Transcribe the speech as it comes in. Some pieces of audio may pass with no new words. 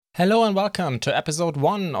Hello and welcome to episode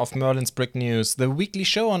 1 of Merlin's Brick News, the weekly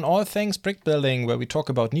show on all things brick building, where we talk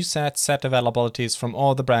about new sets, set availabilities from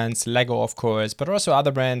all the brands, Lego of course, but also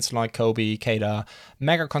other brands like CaDA,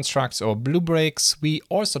 Mega Constructs or BlueBrixx. We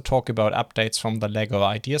also talk about updates from the Lego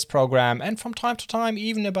Ideas program and from time to time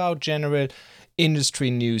even about general industry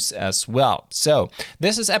news as well. So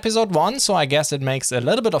this is episode 1, so I guess it makes a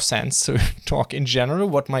little bit of sense to talk in general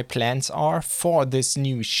what my plans are for this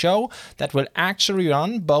new show that will actually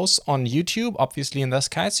run both on YouTube. Obviously in this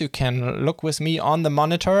case you can look with me on the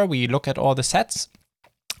monitor, we look at all the sets.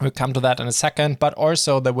 We'll come to that in a second, but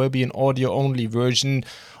also there will be an audio-only version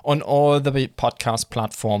on all the podcast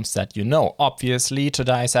platforms that you know. Obviously,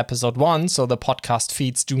 today is episode 1, so the podcast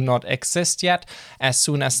feeds do not exist yet. As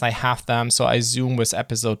soon as I have them, so I assume with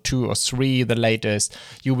episode 2 or 3, the latest,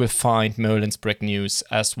 you will find Merlin's Brick News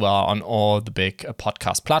as well on all the big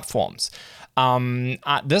podcast platforms.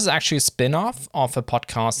 This is actually a spin-off of a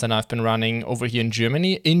podcast that I've been running over here in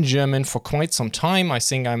Germany, in German for quite some time. I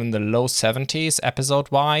think I'm in the low 70s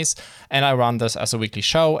episode-wise, and I run this as a weekly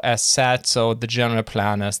show, as said. So the general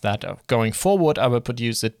plan is that going forward, I will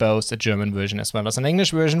produce it both a German version as well as an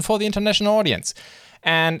English version for the international audience.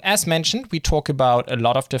 And as mentioned, we talk about a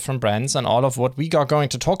lot of different brands, and all of what we are going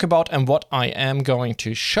to talk about and what I am going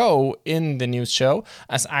to show in the news show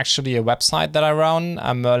is actually a website that I run,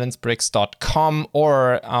 merlinsbricks.com,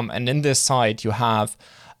 and in this site you have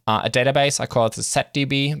a database. I call it the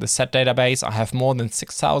SetDB, the set database. I have more than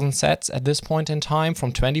 6,000 sets at this point in time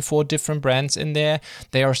from 24 different brands in there.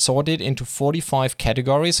 They are sorted into 45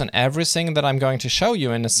 categories, and everything that I'm going to show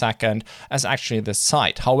you in a second is actually this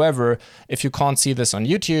site. However, if you can't see this on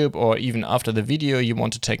YouTube, or even after the video you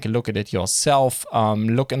want to take a look at it yourself,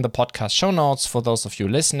 look in the podcast show notes. For those of you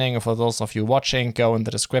listening or for those of you watching, go in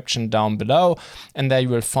the description down below, and there you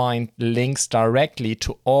will find links directly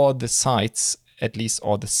to all the sites, at least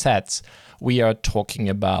all the sets we are talking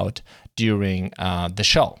about during the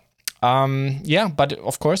show. But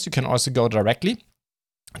of course you can also go directly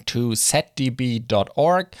to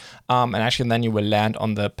setdb.org, and actually then you will land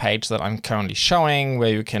on the page that I'm currently showing, where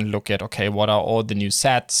you can look at, okay, what are all the new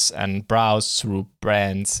sets, and browse through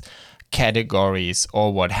brands, categories,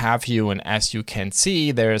 or what have you. And as you can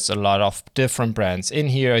see, there's a lot of different brands in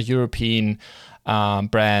here, European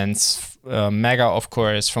brands, Mega of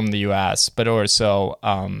course from the US, but also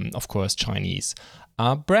of course Chinese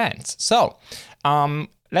brands. So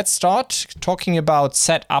let's start talking about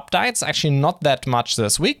set updates. Actually not that much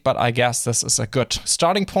this week, but I guess this is a good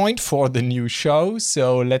starting point for the new show.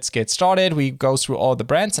 So let's get started. We go through all the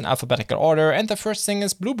brands in alphabetical order, and the first thing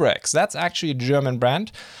is BlueBrixx. That's actually a German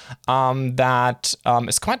brand that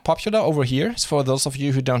is quite popular over here, for those of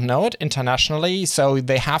you who don't know it, internationally. So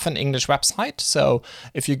they have an English website. So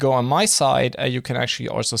if you go on my side, you can actually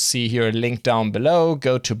also see here a link down below.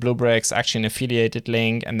 Go to BlueBrixx, actually an affiliated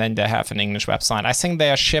link, and then they have an English website. I think they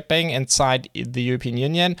are shipping inside the European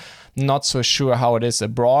Union. Not so sure how it is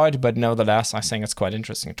abroad, but nevertheless, I think it's quite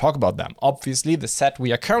interesting to talk about them. Obviously, the set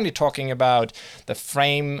we are currently talking about, the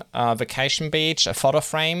frame vacation beach, a photo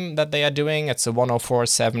frame that they are doing, it's a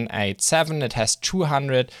 104787. It has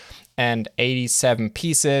 287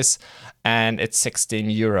 pieces, and it's 16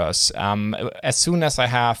 euros. As soon as I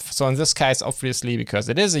have, so in this case, obviously, because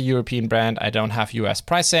it is a European brand, I don't have US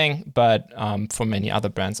pricing, but for many other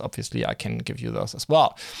brands, obviously, I can give you those as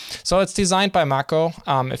well. So it's designed by Marco.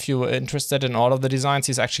 If you're interested in all of the designs,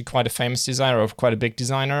 he's actually quite a famous designer, or quite a big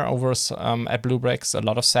designer over at BlueBrixx. A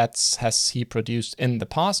lot of sets has he produced in the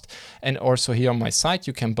past. And also here on my site,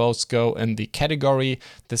 you can both go in the category,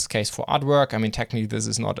 this case for artwork. I mean, technically, this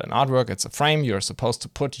is not an artwork, it's a frame. You're supposed to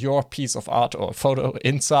put your piece of art or photo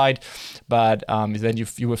inside, but then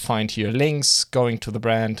you will find here links going to the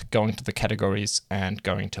brand, going to the categories, and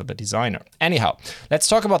going to the designer. Anyhow, let's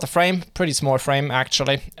talk about the frame. Pretty small frame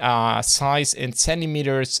actually. Size in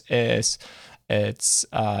centimeters is it's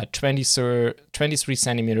 23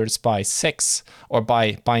 centimeters by 6 or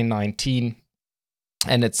by 19.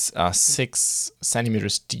 And it's 6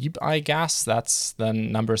 centimeters deep, I guess. That's the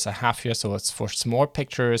numbers I have here. So it's for small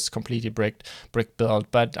pictures, completely brick built.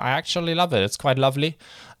 But I actually love it. It's quite lovely.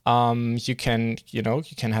 You can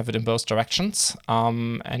have it in both directions.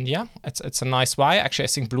 And yeah, it's a nice buy. Actually, I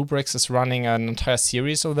think BlueBrixx is running an entire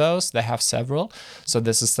series of those. They have several. So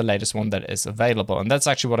this is the latest one that is available. And that's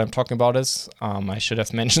actually what I'm talking about is, I should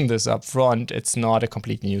have mentioned this up front. It's not a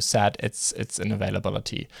complete new set. It's an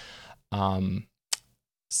availability.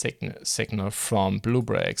 Signal from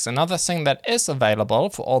BlueBrixx. Another thing that is available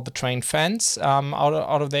for all the train fans out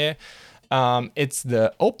of there It's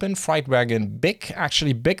the Open Freight Wagon Big.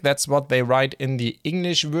 Actually, Big, that's what they write in the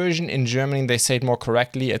English version. In Germany, they say it more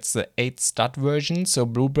correctly. It's the 8-stud version. So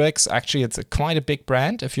BlueBrixx, actually, it's quite a big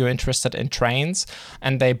brand if you're interested in trains.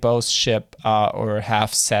 And they both ship or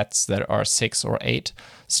have sets that are 6 or 8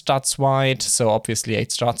 studs wide. So obviously 8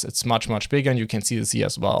 studs, it's much, much bigger. And you can see this here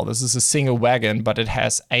as well. This is a single wagon, but it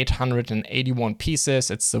has 881 pieces.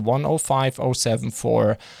 It's the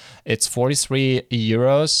 105074. It's 43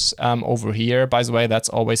 euros over here. By the way, that's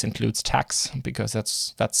always includes tax because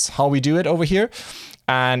that's how we do it over here.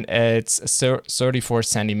 And it's 34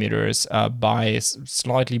 centimeters by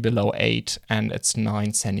slightly below 8, and it's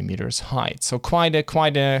 9 centimeters height. So quite a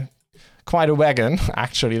wagon,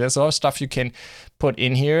 actually. There's a lot of stuff you can put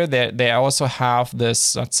in here. They also have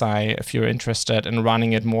this, let's say, if you're interested in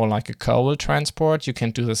running it more like a coal transport, you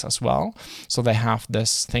can do this as well. So they have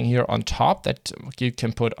this thing here on top that you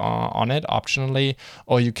can put on it optionally,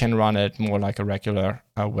 or you can run it more like a regular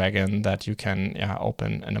wagon that you can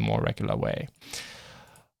open in a more regular way.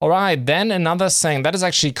 All right, then another thing that is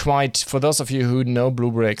actually quite, for those of you who know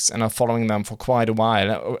BlueBrixx and are following them for quite a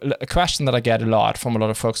while, a question that I get a lot from a lot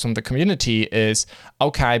of folks from the community is,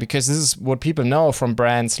 okay, because this is what people know from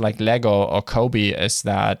brands like Lego or Kobe, is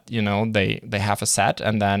that, you know, they have a set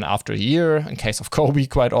and then after a year, in case of Kobe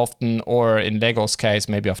quite often, or in Lego's case,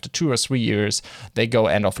 maybe after 2 or 3 years, they go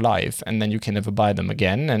end of life and then you can never buy them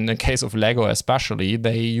again. And in case of Lego especially,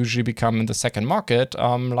 they usually become in the second market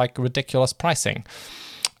like ridiculous pricing.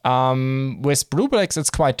 With BlueBrixx, it's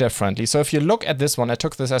quite differently. So if you look at this one, I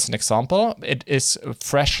took this as an example. It is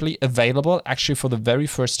freshly available, actually for the very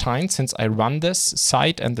first time since I run this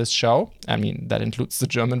site and this show. I mean, that includes the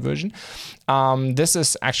German version. This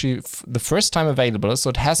is actually the first time available, so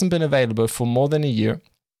it hasn't been available for more than a year.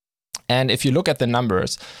 And if you look at the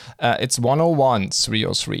numbers, it's 101,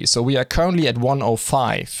 303. So we are currently at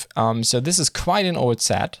 105. So this is quite an old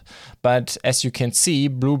set. But as you can see,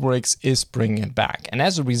 BlueBrixx is bringing it back. And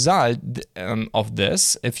as a result of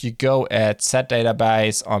this, if you go at set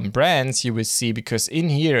database on brands, you will see, because in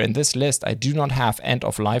here, in this list, I do not have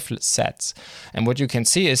end-of-life sets. And what you can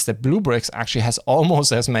see is that BlueBrixx actually has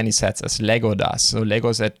almost as many sets as Lego does. So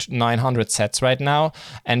Lego's at 900 sets right now,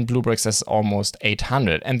 and BlueBrixx has almost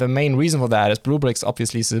 800. And the main reason for that is BlueBrixx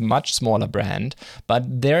obviously is a much smaller brand,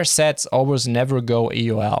 but their sets almost never go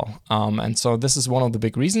EOL. And so this is one of the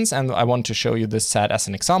big reasons. And I want to show you this set as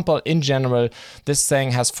an example. In general, this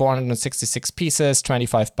thing has 466 pieces,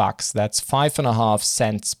 $25. That's 5.5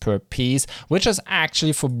 cents per piece, which is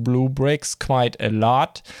actually for BlueBrixx quite a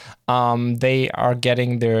lot. They are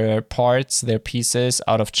getting their parts, their pieces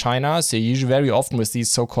out of China. So usually very often with these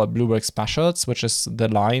so-called BlueBrixx specials, which is the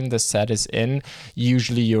line the set is in,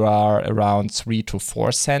 usually you are around 3 to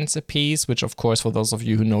 4 cents a piece, which of course for those of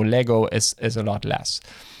you who know Lego is a lot less.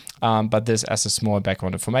 But this as a small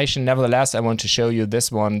background information. Nevertheless, I want to show you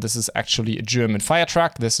this one. This is actually a German fire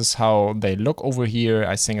truck. This is how they look over here.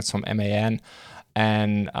 I think it's from MAN.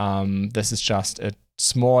 And this is just a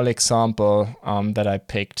small example that I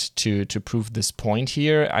picked to prove this point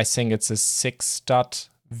here. I think it's a 6-stud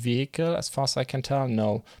vehicle as far as I can tell.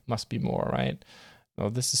 No, must be more, right? No,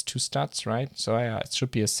 this is 2 studs, right? So yeah, it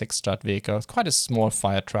should be a 6-stud vehicle. It's quite a small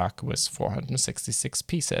fire truck with 466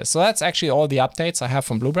 pieces. So that's actually all the updates I have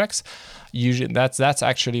from BlueBrixx. Usually that's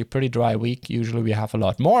actually a pretty dry week. Usually we have a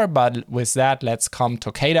lot more, but with that, let's come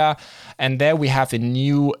to CaDA. And there we have a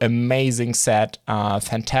new amazing set,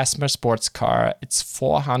 Phantasma sports car. It's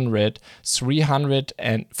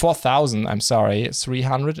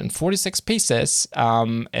 4,346 pieces.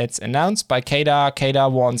 It's announced by CaDA. CaDA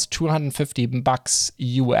wants $250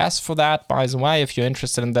 US for that. By the way, if you're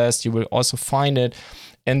interested in this, you will also find it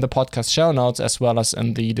in the podcast show notes, as well as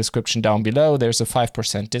in the description down below. There's a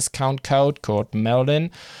 5% discount code called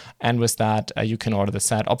Merlin. And with that, you can order the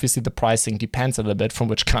set. Obviously, the pricing depends a little bit from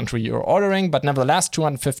which country you're ordering, but nevertheless,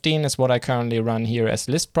 215 is what I currently run here as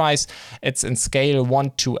list price. It's in scale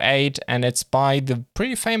 1:8, and it's by the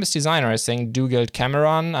pretty famous designer, I think, Dougal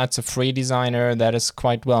Cameron. It's a free designer that is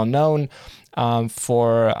quite well known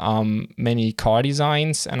for many car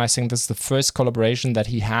designs, and I think this is the first collaboration that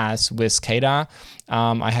he has with CaDA.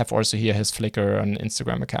 I have also here his Flickr and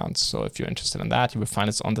Instagram accounts, so if you're interested in that, you will find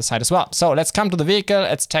it on the site as well. So let's come to the vehicle.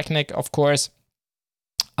 It's Technic, of course.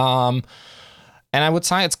 And I would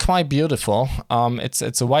say it's quite beautiful.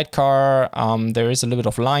 It's a white car. There is a little bit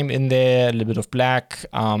of lime in there, a little bit of black.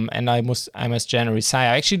 And I must generally say,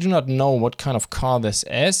 I actually do not know what kind of car this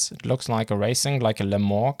is. It looks like a racing, like a Le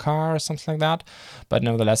Mans car or something like that. But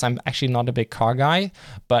nevertheless, I'm actually not a big car guy,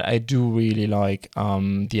 but I do really like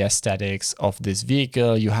the aesthetics of this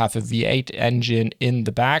vehicle. You have a V8 engine in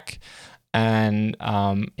the back. And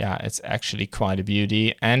yeah, it's actually quite a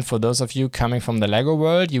beauty. And for those of you coming from the Lego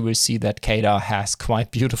world, you will see that CaDA has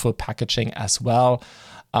quite beautiful packaging as well.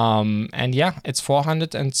 And yeah, it's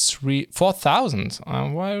 4,000.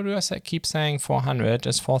 Why do I keep saying 400?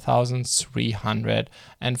 It's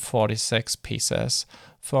 4,346 pieces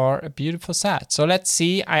for a beautiful set. So let's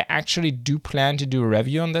see. I actually do plan to do a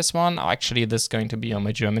review on this one. Actually, this is going to be on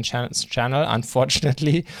my German channel,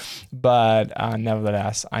 unfortunately. But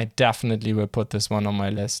nevertheless, I definitely will put this one on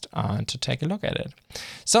my list to take a look at it.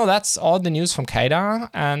 So that's all the news from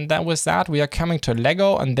CaDA. And that was that. We are coming to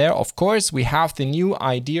Lego. And there, of course, we have the new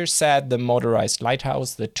idea set, the motorized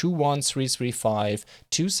lighthouse, the 21335,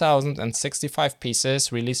 2,065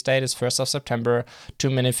 pieces. Release date is 1st of September.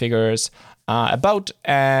 2 minifigures.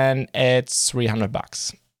 And it's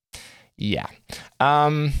 $300. Yeah.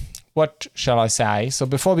 What shall I say? So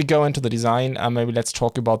before we go into the design, maybe let's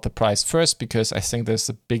talk about the price first, because I think there's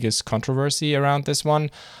the biggest controversy around this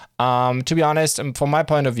one. To be honest, from my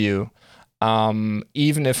point of view,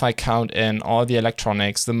 even if I count in all the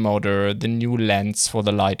electronics, the motor, the new lens for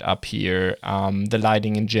the light up here, the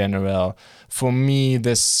lighting in general, for me,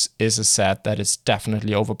 this is a set that is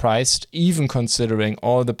definitely overpriced, even considering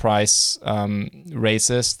all the price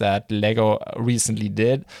raises that Lego recently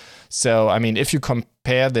did. So, I mean, if you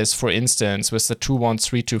compare this, for instance, with the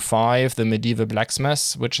 21325, the Medieval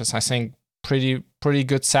Blacksmith, which is, I think, pretty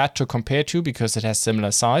good set to compare to because it has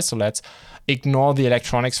similar size. So let's ignore the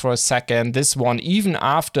electronics for a second. This one, even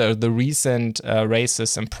after the recent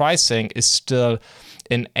raises in pricing, is still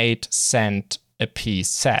an 8-cent a piece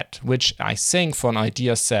set, which I think for an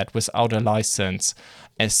idea set without a license,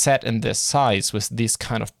 a set in this size with these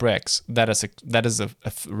kind of bricks, that is a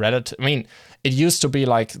relative. I mean, it used to be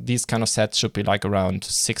like these kind of sets should be like around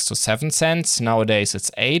 6 to 7 cents. Nowadays it's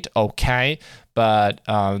 8, okay, but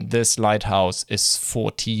this lighthouse is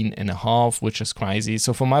 14.5, which is crazy.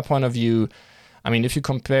 So from my point of view, I mean, if you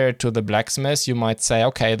compare it to the Blacksmith, you might say,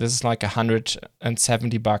 okay, this is like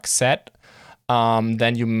 $170 set.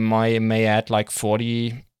 Then you may add like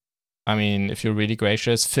 40. I mean, if you're really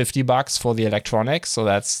gracious, $50 for the electronics. So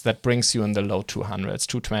that brings you in the low 200s,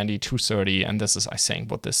 220, 230. And this is, I think,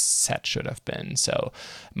 what this set should have been. So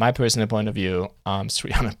my personal point of view,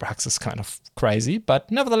 $300 is kind of crazy. But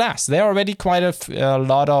nevertheless, there are already quite a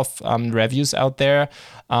lot of reviews out there.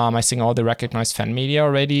 I think all the recognized fan media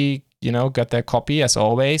already, got their copy as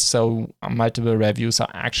always. So multiple reviews are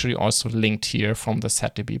actually also linked here from the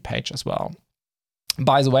SetDB page as well.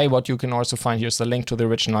 By the way, what you can also find here is the link to the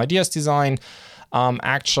original ideas design,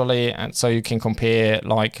 actually, and so you can compare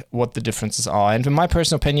like what the differences are. And in my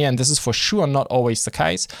personal opinion, and this is for sure not always the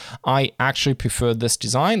case, I actually prefer this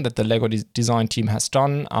design that the Lego design team has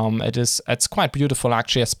done. It's quite beautiful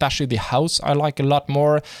actually, especially the house I like a lot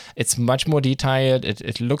more. It's much more detailed,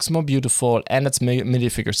 it looks more beautiful, and it's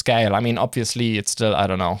minifigure scale. I mean, obviously it's still, I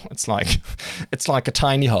don't know, it's like a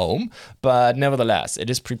tiny home, but nevertheless, it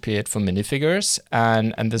is prepared for minifigures,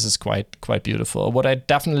 and this is quite beautiful. What I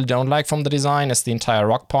definitely don't like from the design is the entire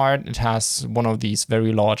rock part. It has one of these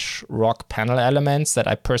very large rock panel elements that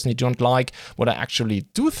I personally don't like. What I actually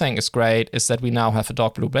do think is great is that we now have a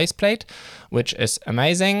dark blue base plate, which is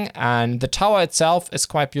amazing. And the tower itself is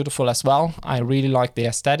quite beautiful as well. I really like the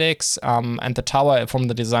aesthetics. And the tower from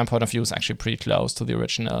the design point of view is actually pretty close to the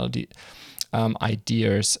original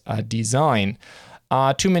ideas design.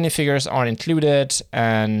 2 minifigures are included,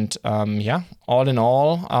 and yeah, all in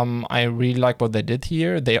all, I really like what they did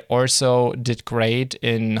here. They also did great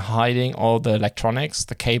in hiding all the electronics,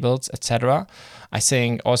 the cables, etc. I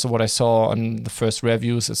think also what I saw on the first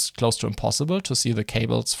reviews is close to impossible to see the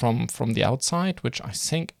cables from the outside, which I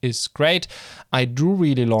think is great. I do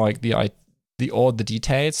really like all the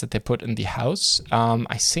details that they put in the house.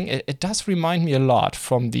 I think it does remind me a lot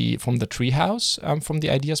from the treehouse from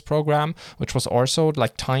the ideas program, which was also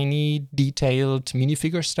like tiny detailed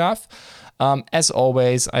minifigure stuff. As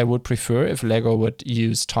always, I would prefer if Lego would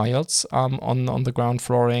use tiles on the ground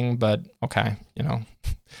flooring, but okay,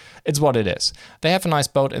 it's what it is. They have a nice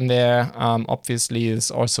boat in there. Obviously,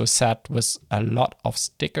 it's also set with a lot of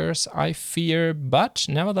stickers, I fear, but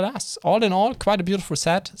nevertheless, all in all, quite a beautiful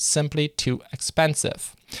set, simply too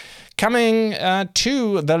expensive. Coming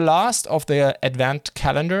to the last of the advent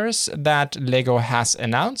calendars that Lego has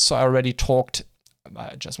announced. So I already talked,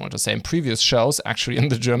 I just want to say in previous shows, actually in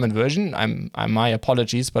the German version. My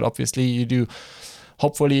apologies, but obviously you do.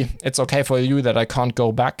 Hopefully it's okay for you that I can't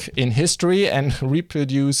go back in history and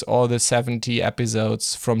reproduce all the 70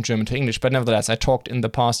 episodes from German to English. But nevertheless, I talked in the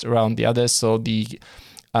past around the others. So the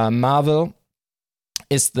Marvel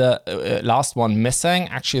is the last one missing.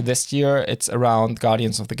 Actually, this year it's around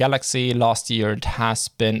Guardians of the Galaxy. Last year it has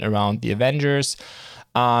been around the Avengers.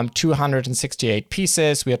 268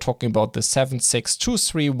 pieces. We are talking about the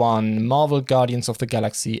 76231 Marvel Guardians of the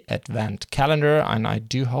Galaxy Advent Calendar, and I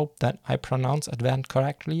do hope that I pronounce Advent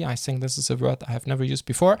correctly. I think this is a word I have never used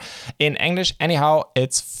before in English. Anyhow,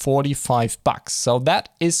 it's $45. So that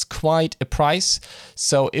is quite a price.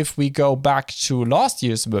 So if we go back to last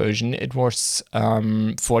year's version, it was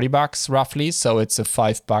 $40 roughly. So it's a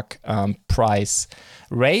 $5 price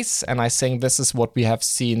race, and I think this is what we have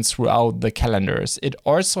seen throughout the calendars. It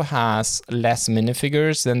also has less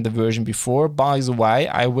minifigures than the version before. By the way,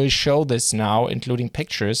 I will show this now, including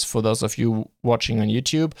pictures for those of you watching on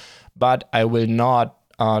YouTube, but I will not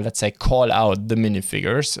let's say call out the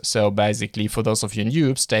minifigures. So basically, for those of you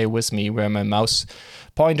noobs, stay with me where my mouse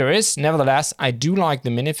pointer is. Nevertheless, I do like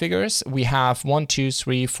the minifigures. We have 1, 2,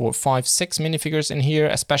 3, 4, 5, 6 minifigures in here,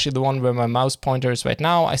 especially the one where my mouse pointer is right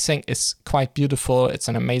now. I think it's quite beautiful. It's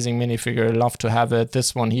an amazing minifigure. Love to have it.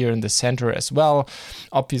 This one here in the center as well.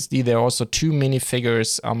 Obviously, there are also 2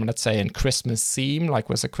 minifigures, let's say in Christmas theme, like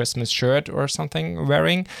with a Christmas shirt or something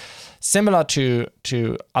wearing, similar to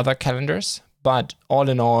other calendars. But all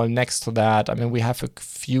in all, next to that, I mean, we have a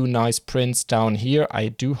few nice prints down here. I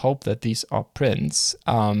do hope that these are prints.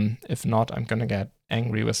 If not, I'm going to get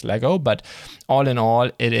angry with Lego. But all in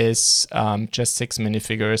all, it is just 6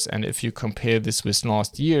 minifigures. And if you compare this with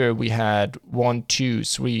last year, we had 1, 2,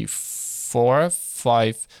 3, 4,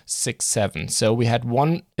 5, 6, 7. So we had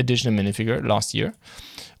 1 additional minifigure last year.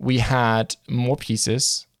 We had more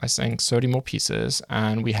pieces, I think 30 more pieces,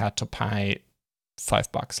 and we had to pay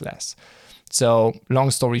 $5 less. So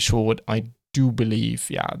long story short, I do believe,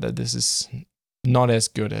 that this is not as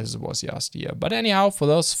good as it was last year. But anyhow, for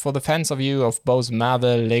the fans of you of both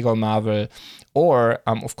Marvel, Lego Marvel, or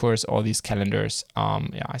of course all these calendars,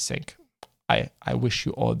 I think I wish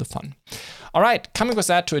you all the fun. All right, coming with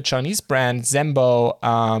that to a Chinese brand, Sembo.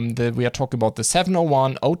 We are talking about the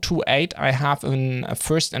 701028. I have a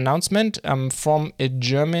first announcement from a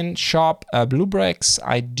German shop, BlueBrixx.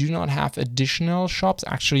 I do not have additional shops.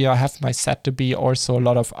 Actually, I have my set to be also a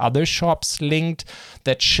lot of other shops linked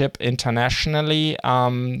that ship internationally.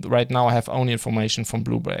 Right now, I have only information from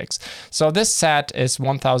BlueBrixx. So this set is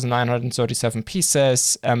 1,937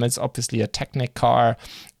 pieces. It's obviously a Technic car.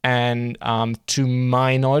 And to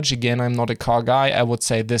my knowledge, again, I'm not a car guy, I would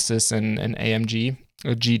say this is an AMG,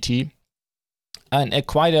 a GT. And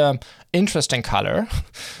quite a interesting color,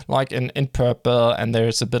 like in purple, and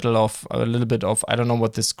there's a little bit of, I don't know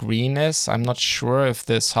what this green is. I'm not sure if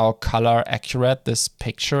this, how color accurate this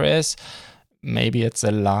picture is. Maybe it's a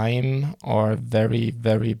lime or very,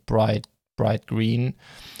 very bright green.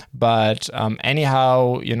 But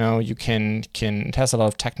anyhow, you can it has a lot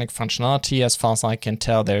of Technic functionality. As far as I can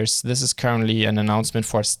tell, this is currently an announcement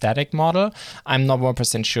for a static model. I'm not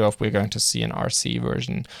 1% sure if we're going to see an RC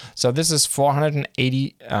version. So this is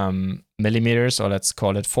 480 millimeters, or let's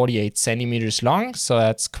call it 48 centimeters long. So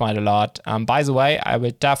that's quite a lot. By the way, I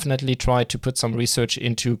will definitely try to put some research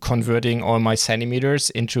into converting all my centimeters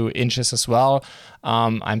into inches as well.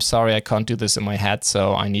 I'm sorry, I can't do this in my head,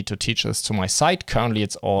 so I need to teach this to my site. Currently,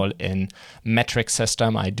 it's all in metric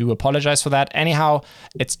system. I do apologize for that. Anyhow,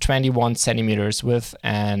 it's 21 centimeters width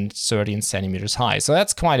and 13 centimeters high. So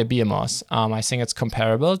that's quite a BMOS. I think it's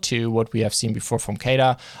comparable to what we have seen before from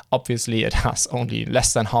CaDA. Obviously, it has only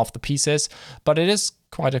less than half the pieces, but it is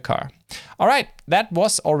quite a car. All right, that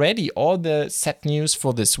was already all the set news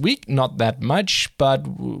for this week. Not that much, but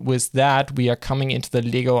with that, we are coming into the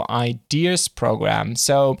Lego Ideas program.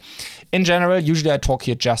 So in general, usually I talk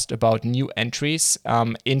here just about new entries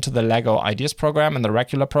into the Lego Ideas program and the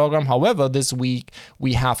regular program. However, this week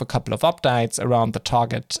we have a couple of updates around the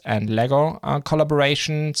Target and Lego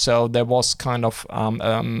collaboration. So there was kind of,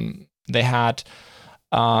 they had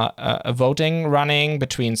a voting running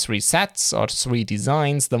between 3 sets or 3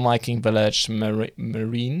 designs: the Viking Village,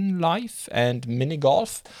 Marine Life, and Mini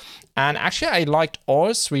Golf. And actually, I liked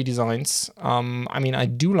all 3 designs. I mean, I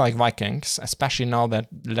do like Vikings, especially now that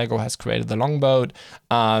Lego has created the longboat.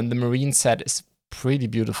 The Marine set is pretty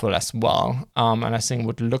beautiful as well, and I think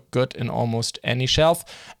would look good in almost any shelf.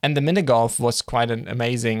 And the mini golf was quite an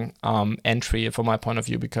amazing entry from my point of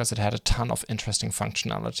view, because it had a ton of interesting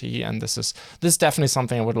functionality, and this is definitely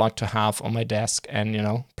something I would like to have on my desk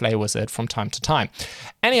and play with it from time to time.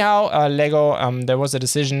 Anyhow, Lego, there was a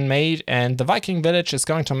decision made, and the Viking Village is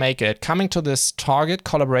going to make it. Coming to this Target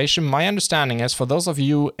collaboration, my understanding is, for those of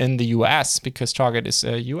you in the US, because Target is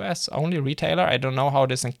a US only retailer, I don't know how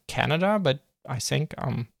it is in Canada, but I think.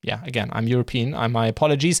 Yeah, again, I'm European. My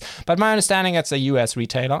apologies. But my understanding, it's a US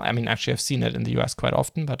retailer. I mean, actually, I've seen it in the US quite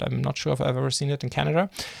often, but I'm not sure if I've ever seen it in Canada.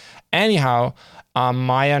 Anyhow,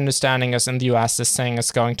 my understanding is in the US, this thing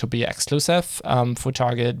is going to be exclusive for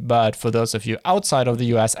Target. But for those of you outside of the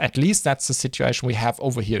US, at least that's the situation we have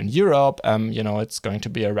over here in Europe. It's going to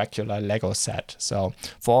be a regular Lego set. So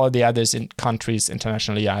for all the others in countries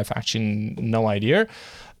internationally, I have actually no idea.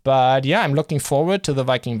 But yeah, I'm looking forward to the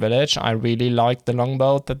Viking Village. I really like the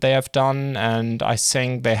longboat that they have done, and I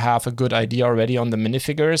think they have a good idea already on the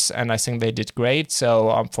minifigures, and I think they did great.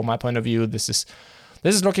 So from my point of view, this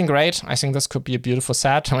is looking great. I think this could be a beautiful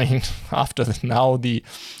set. I mean, after now the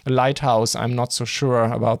lighthouse, I'm not so sure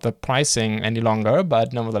about the pricing any longer,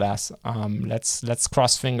 but nevertheless, let's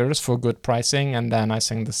cross fingers for good pricing, and then I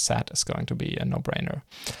think the set is going to be a no-brainer.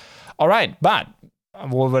 All right, but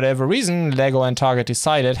for whatever reason, Lego and Target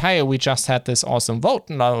decided, hey, we just had this awesome vote,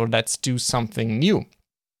 now let's do something new.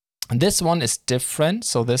 And this one is different.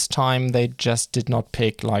 So this time they just did not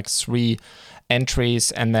pick like 3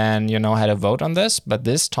 entries and then, had a vote on this. But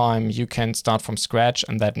this time you can start from scratch,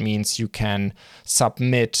 and that means you can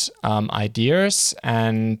submit ideas.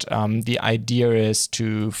 And the idea is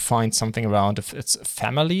to find something around if it's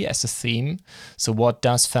family as a theme. So what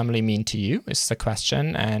does family mean to you is the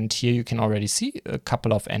question. And here you can already see a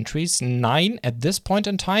couple of entries, 9 at this point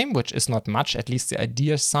in time, which is not much. At least the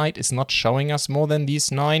idea site is not showing us more than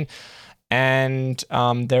these 9. And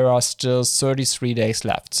there are still 33 days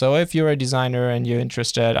left. So if you're a designer and you're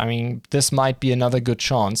interested, I mean, this might be another good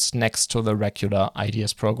chance next to the regular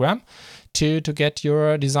ideas program to get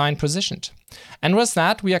your design positioned. And with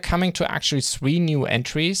that, we are coming to actually 3 new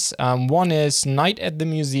entries. One is Night at the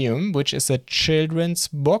Museum, which is a children's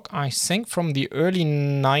book, I think from the early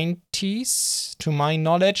 90s, to my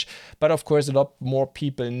knowledge. But of course, a lot more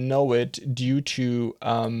people know it due to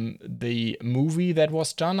the movie that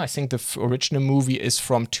was done. I think the original movie is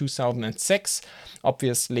from 2006,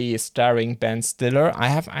 obviously starring Ben Stiller. I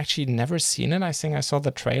have actually never seen it. I think I saw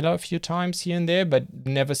the trailer a few times here and there, but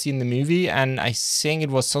never seen the movie. And I think it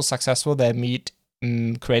was so successful that Mead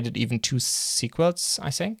created even 2 sequels,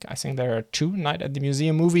 I think. I think there are 2 Night at the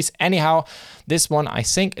Museum movies. Anyhow, this one, I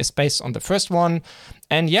think, is based on the first one.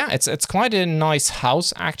 And yeah, it's quite a nice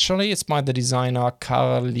house, actually. It's by the designer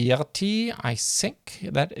Carlierti. I think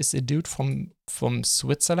that is a dude from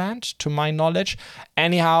Switzerland, to my knowledge.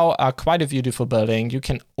 Anyhow, quite a beautiful building. You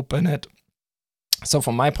can open it. So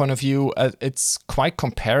from my point of view, it's quite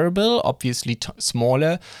comparable, obviously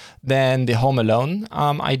smaller than the Home Alone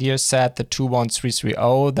idea set, the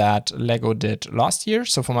 21330 that Lego did last year.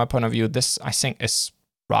 So from my point of view, this I think is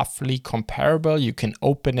roughly comparable. You can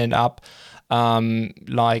open it up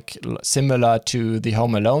like similar to the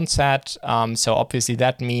Home Alone set. So obviously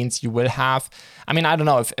that means you will have, I mean, I don't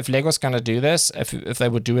know if Lego's gonna do this, if they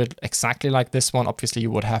would do it exactly like this one, obviously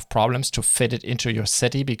you would have problems to fit it into your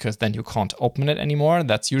city because then you can't open it anymore.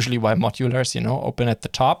 That's usually why modulars, open at the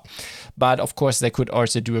top. But of course they could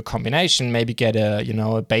also do a combination, maybe get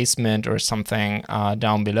a basement or something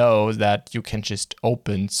down below that you can just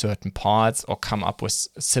open certain parts or come up with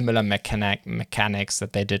similar mechanics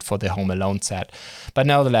that they did for the Home Alone set. But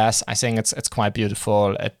nevertheless, I think it's quite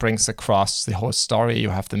beautiful. It brings across the whole story. You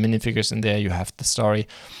have the minifigures in there, you have the story.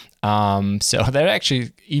 So there are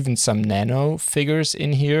actually even some nano figures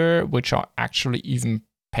in here, which are actually even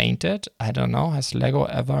painted. I don't know, has Lego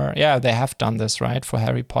ever? Yeah, they have done this, right? For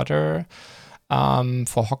Harry Potter,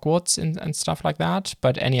 for Hogwarts and stuff like that.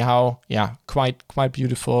 But anyhow, yeah, quite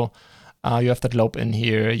beautiful. You have the globe in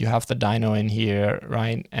here, you have the dino in here,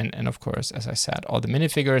 right? And of course, as I said, all the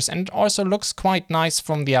minifigures. And it also looks quite nice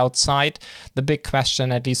from the outside. The big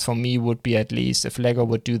question, at least for me, would be at least if Lego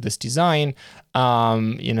would do this design,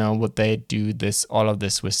 would they do all of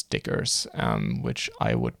this with stickers, which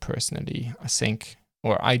I would personally,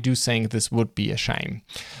 I do think this would be a shame.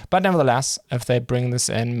 But nevertheless, if they bring this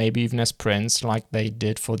in, maybe even as prints like they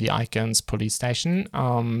did for the Icons police station,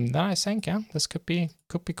 then I think, yeah, this could be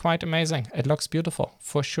quite amazing. It looks beautiful,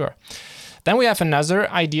 for sure. Then we have another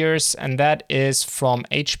ideas, and that is from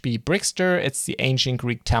BlueBrixx. It's the Ancient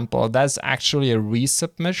Greek Temple. That's actually a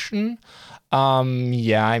resubmission.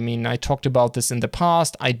 Yeah, I mean, I talked about this in the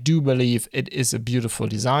past. I do believe it is a beautiful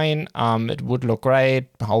design. It would look great.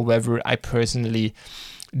 However, I personally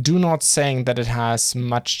do not think that it has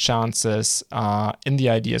much chances in the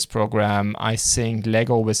ideas program. I think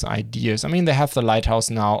Lego with ideas, I mean, they have the lighthouse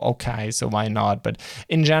now, okay, so why not? But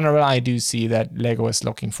in general, I do see that Lego is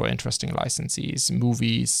looking for interesting licensees,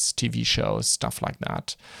 movies, TV shows, stuff like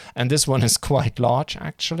that. And this one is quite large,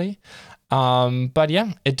 actually. But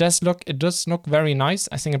yeah, it does look very nice.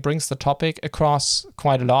 I think it brings the topic across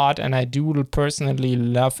quite a lot, and I do personally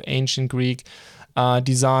love ancient Greek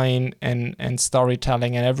design and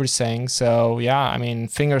storytelling and everything. So yeah, I mean,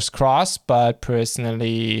 fingers crossed, but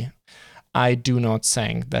personally, I do not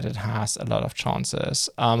think that it has a lot of chances.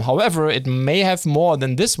 However, it may have more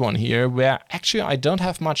than this one here, where actually I don't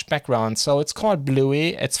have much background. So it's called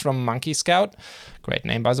Bluey. It's from Monkey Scout. Great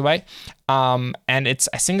name, by the way. And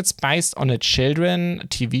I think it's based on a children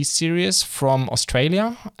TV series from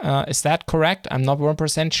Australia. Is that correct? I'm not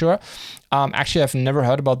 1% sure. Actually, I've never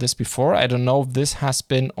heard about this before. I don't know if this has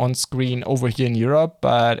been on screen over here in Europe,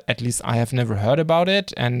 but at least I have never heard about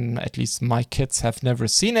it, and at least my kids have never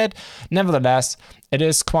seen it. Nevertheless, it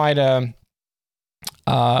is quite a...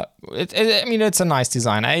 I mean, it's a nice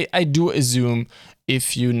design. I do assume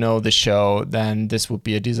if you know the show, then this would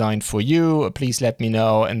be a design for you. Please let me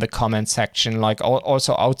know in the comment section, like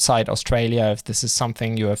also outside Australia, if this is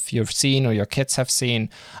something you've seen or your kids have seen.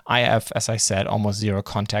 I have, as I said, almost zero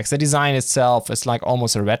context. The design itself is like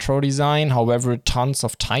almost a retro design. However, tons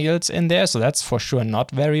of tiles in there, so that's for sure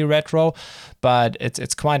not very retro, but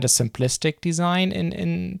it's quite a simplistic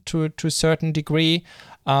design to a certain degree.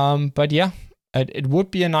 But yeah. It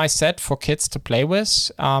would be a nice set for kids to play with,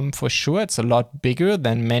 for sure. It's a lot bigger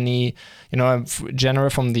than many,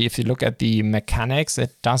 generally if you look at the mechanics,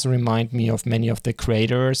 it does remind me of many of the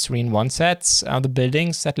Creator 3-in-1 sets, the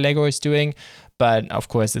buildings that Lego is doing. But of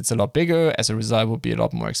course, it's a lot bigger. As a result, it would be a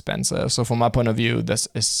lot more expensive. So from my point of view, this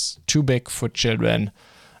is too big for children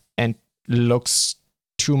and looks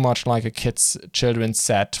too much like a children's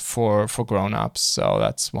set for grown-ups. So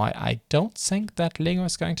that's why I don't think that Lego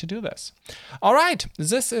is going to do this. All right,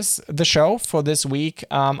 this is the show for this week.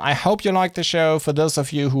 I hope you liked the show. For those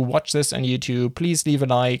of you who watch this on YouTube, please leave a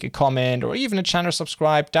like, a comment, or even a channel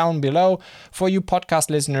subscribe down below. For you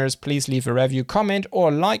podcast listeners, please leave a review, comment,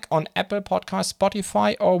 or like on Apple Podcasts,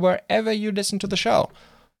 Spotify, or wherever you listen to the show.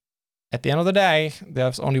 At the end of the day,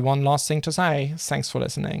 there's only one last thing to say. Thanks for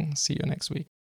listening. See you next week.